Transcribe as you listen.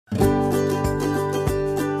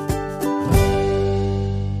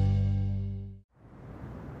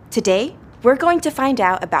Today, we're going to find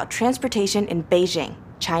out about transportation in Beijing,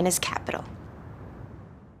 China's capital.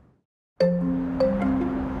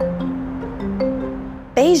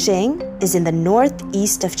 Beijing is in the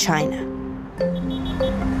northeast of China.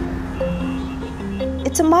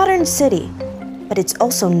 It's a modern city, but it's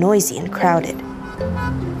also noisy and crowded.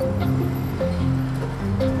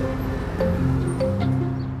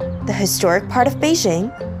 The historic part of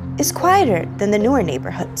Beijing is quieter than the newer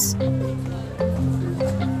neighborhoods.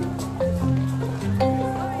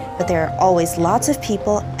 But there are always lots of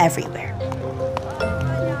people everywhere.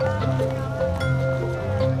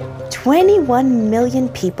 21 million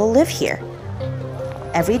people live here.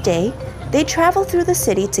 Every day, they travel through the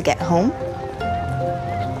city to get home,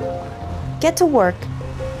 get to work,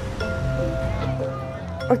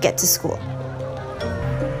 or get to school.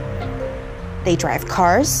 They drive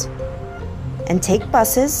cars and take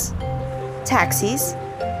buses, taxis,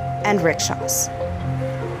 and rickshaws.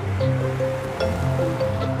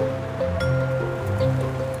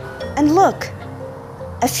 And look,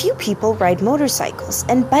 a few people ride motorcycles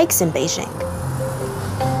and bikes in Beijing.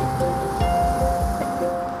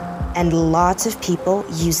 And lots of people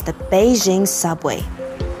use the Beijing subway.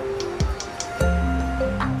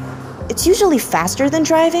 It's usually faster than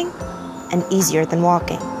driving and easier than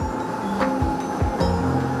walking.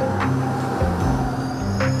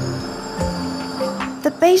 The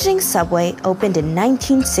Beijing subway opened in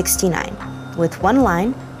 1969 with one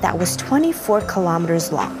line that was 24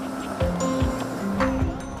 kilometers long.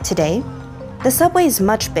 Today, the subway is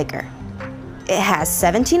much bigger. It has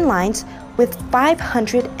 17 lines with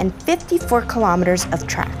 554 kilometers of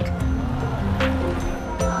track.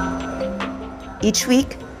 Each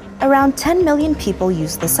week, around 10 million people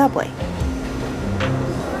use the subway.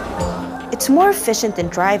 It's more efficient than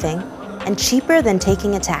driving and cheaper than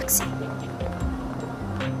taking a taxi.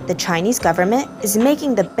 The Chinese government is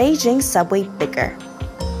making the Beijing subway bigger.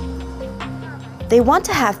 They want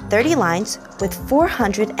to have 30 lines with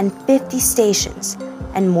 450 stations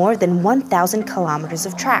and more than 1,000 kilometers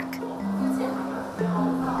of track.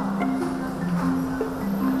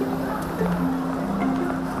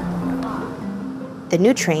 The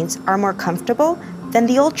new trains are more comfortable than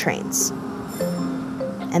the old trains.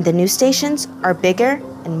 And the new stations are bigger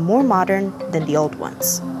and more modern than the old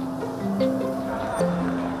ones.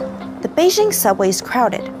 The Beijing subway is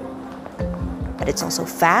crowded, but it's also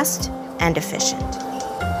fast and efficient.